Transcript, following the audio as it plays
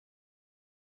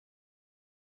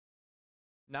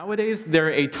Nowadays, there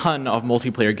are a ton of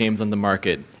multiplayer games on the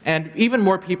market, and even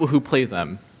more people who play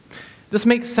them. This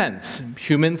makes sense.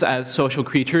 Humans, as social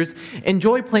creatures,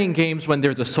 enjoy playing games when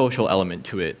there's a social element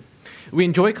to it. We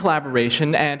enjoy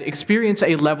collaboration and experience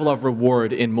a level of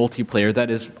reward in multiplayer that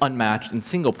is unmatched in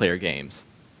single-player games.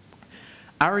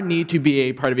 Our need to be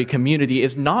a part of a community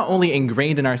is not only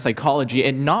ingrained in our psychology,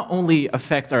 it not only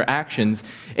affects our actions,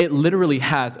 it literally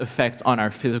has effects on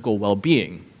our physical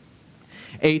well-being.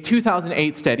 A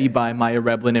 2008 study by Maya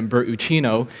Reblin and Bert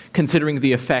Uccino, considering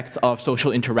the effects of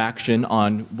social interaction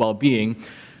on well-being,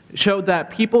 showed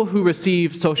that people who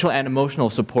receive social and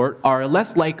emotional support are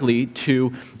less likely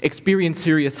to experience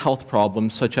serious health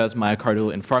problems such as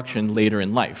myocardial infarction later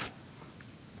in life.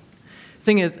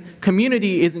 Thing is,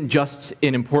 community isn't just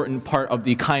an important part of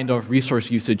the kind of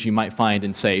resource usage you might find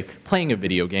in, say, playing a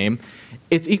video game.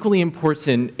 It's equally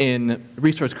important in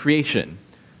resource creation.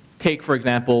 Take, for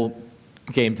example,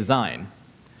 game design.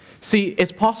 See,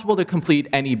 it's possible to complete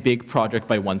any big project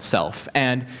by oneself,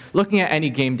 and looking at any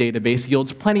game database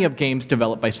yields plenty of games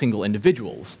developed by single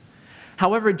individuals.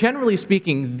 However, generally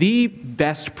speaking, the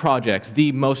best projects,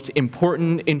 the most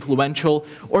important, influential,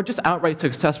 or just outright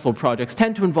successful projects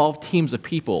tend to involve teams of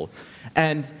people.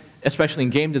 And especially in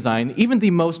game design, even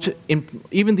the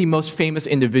most famous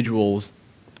individuals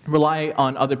rely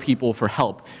on other people for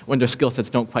help when their skill sets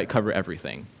don't quite cover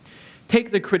everything.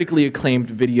 Take the critically acclaimed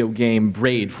video game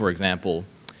Braid, for example.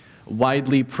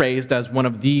 Widely praised as one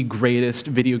of the greatest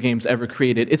video games ever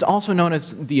created, it's also known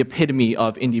as the epitome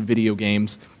of indie video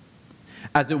games,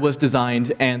 as it was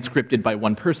designed and scripted by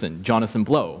one person, Jonathan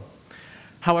Blow.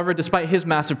 However, despite his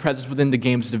massive presence within the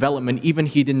game's development, even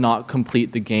he did not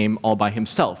complete the game all by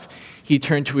himself. He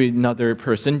turned to another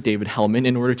person, David Hellman,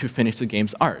 in order to finish the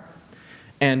game's art.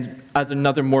 And as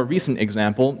another more recent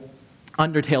example,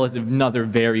 Undertale is another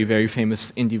very, very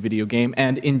famous indie video game,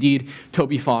 and indeed,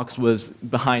 Toby Fox was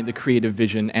behind the creative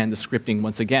vision and the scripting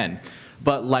once again.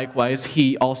 But likewise,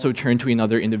 he also turned to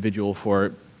another individual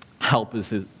for help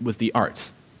with the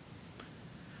arts.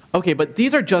 Okay, but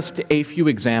these are just a few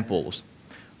examples.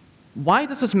 Why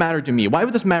does this matter to me? Why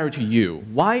would this matter to you?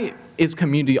 Why is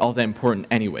community all that important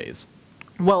anyways?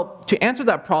 Well, to answer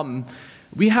that problem,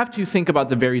 we have to think about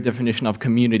the very definition of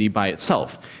community by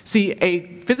itself. See, a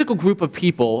physical group of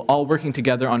people all working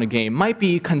together on a game might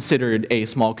be considered a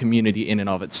small community in and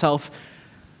of itself.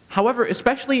 However,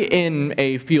 especially in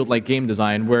a field like game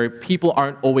design, where people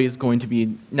aren't always going to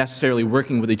be necessarily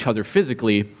working with each other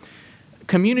physically,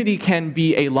 community can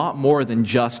be a lot more than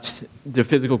just the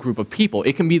physical group of people.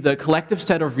 It can be the collective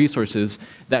set of resources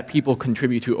that people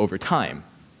contribute to over time.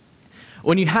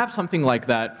 When you have something like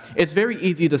that, it's very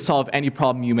easy to solve any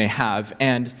problem you may have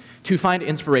and to find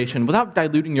inspiration without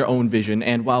diluting your own vision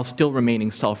and while still remaining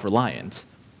self-reliant.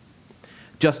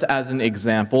 Just as an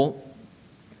example,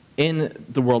 in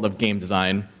the world of game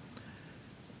design,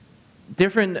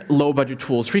 different low-budget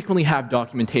tools frequently have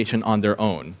documentation on their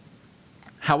own.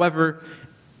 However,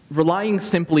 relying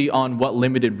simply on what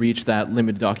limited reach that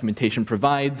limited documentation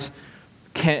provides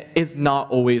is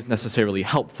not always necessarily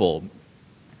helpful,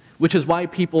 which is why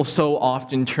people so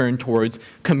often turn towards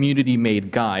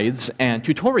community-made guides and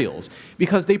tutorials,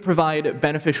 because they provide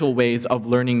beneficial ways of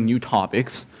learning new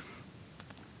topics.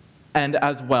 And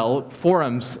as well,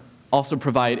 forums also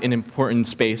provide an important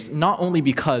space, not only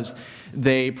because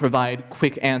they provide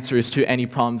quick answers to any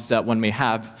problems that one may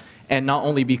have, and not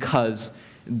only because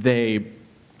they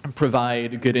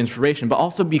provide good inspiration, but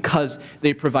also because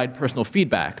they provide personal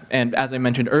feedback. And as I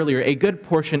mentioned earlier, a good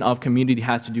portion of community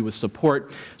has to do with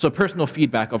support, so personal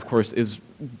feedback, of course, is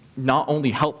not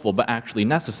only helpful, but actually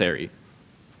necessary.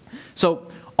 So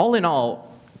all in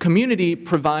all, community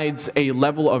provides a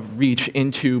level of reach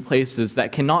into places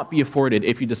that cannot be afforded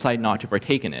if you decide not to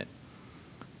partake in it.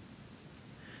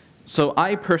 So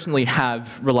I personally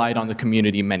have relied on the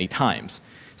community many times.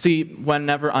 See,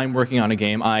 whenever I'm working on a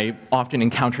game, I often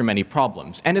encounter many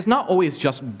problems. And it's not always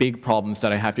just big problems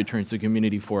that I have to turn to the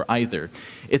community for either.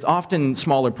 It's often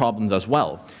smaller problems as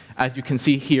well. As you can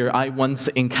see here, I once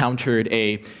encountered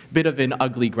a bit of an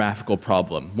ugly graphical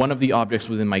problem. One of the objects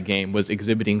within my game was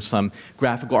exhibiting some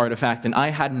graphical artifact, and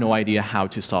I had no idea how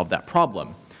to solve that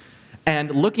problem. And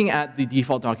looking at the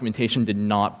default documentation did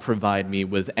not provide me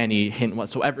with any hint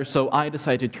whatsoever, so I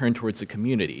decided to turn towards the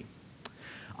community.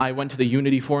 I went to the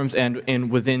Unity forums, and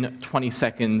within 20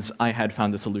 seconds, I had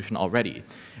found the solution already.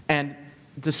 And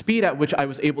the speed at which I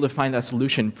was able to find that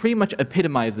solution pretty much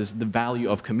epitomizes the value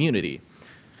of community.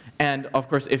 And of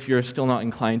course, if you're still not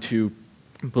inclined to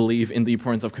believe in the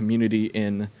importance of community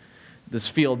in this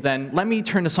field, then let me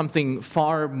turn to something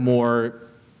far more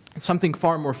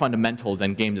fundamental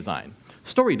than game design,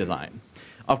 story design.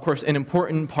 of course, an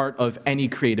important part of any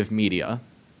creative media.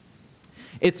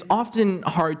 It's often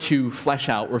hard to flesh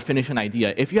out or finish an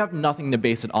idea if you have nothing to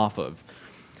base it off of.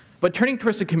 But turning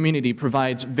towards the community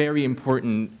provides very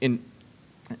important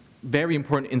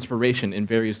inspiration in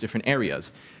various different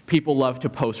areas. People love to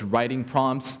post writing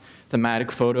prompts,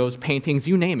 thematic photos, paintings,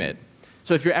 you name it.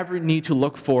 So if you ever need to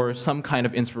look for some kind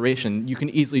of inspiration, you can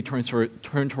easily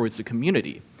turn towards the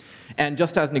community. And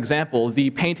just as an example, the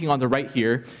painting on the right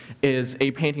here is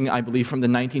a painting, I believe, from the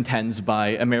 1910s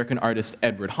by American artist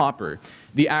Everett Xu.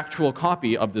 The actual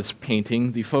copy of this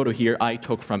painting, the photo here, I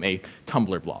took from a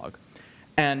Tumblr blog.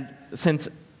 And since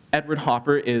Everett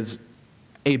Xu is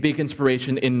a big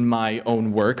inspiration in my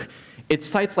own work, it's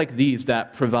sites like these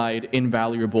that provide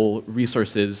invaluable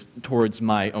resources towards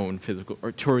my own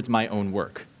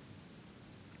work.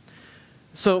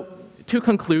 So to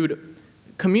conclude,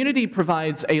 community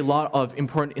provides a lot of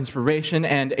important inspiration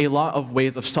and a lot of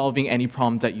ways of solving any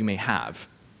problem that you may have.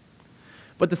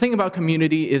 But the thing about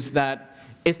community is that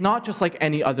it's not just like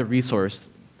any other resource.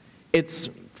 It's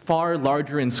far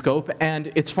larger in scope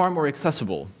and it's far more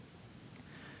accessible.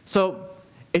 So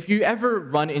if you ever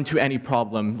run into any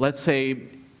problem, let's say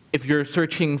if you're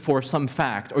searching for some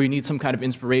fact or you need some kind of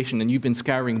inspiration and you've been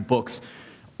scouring books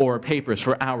or papers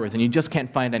for hours and you just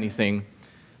can't find anything,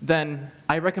 then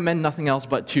I recommend nothing else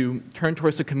but to turn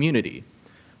towards the community.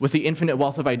 With the infinite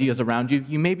wealth of ideas around you,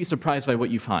 you may be surprised by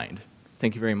what you find.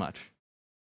 Thank you very much.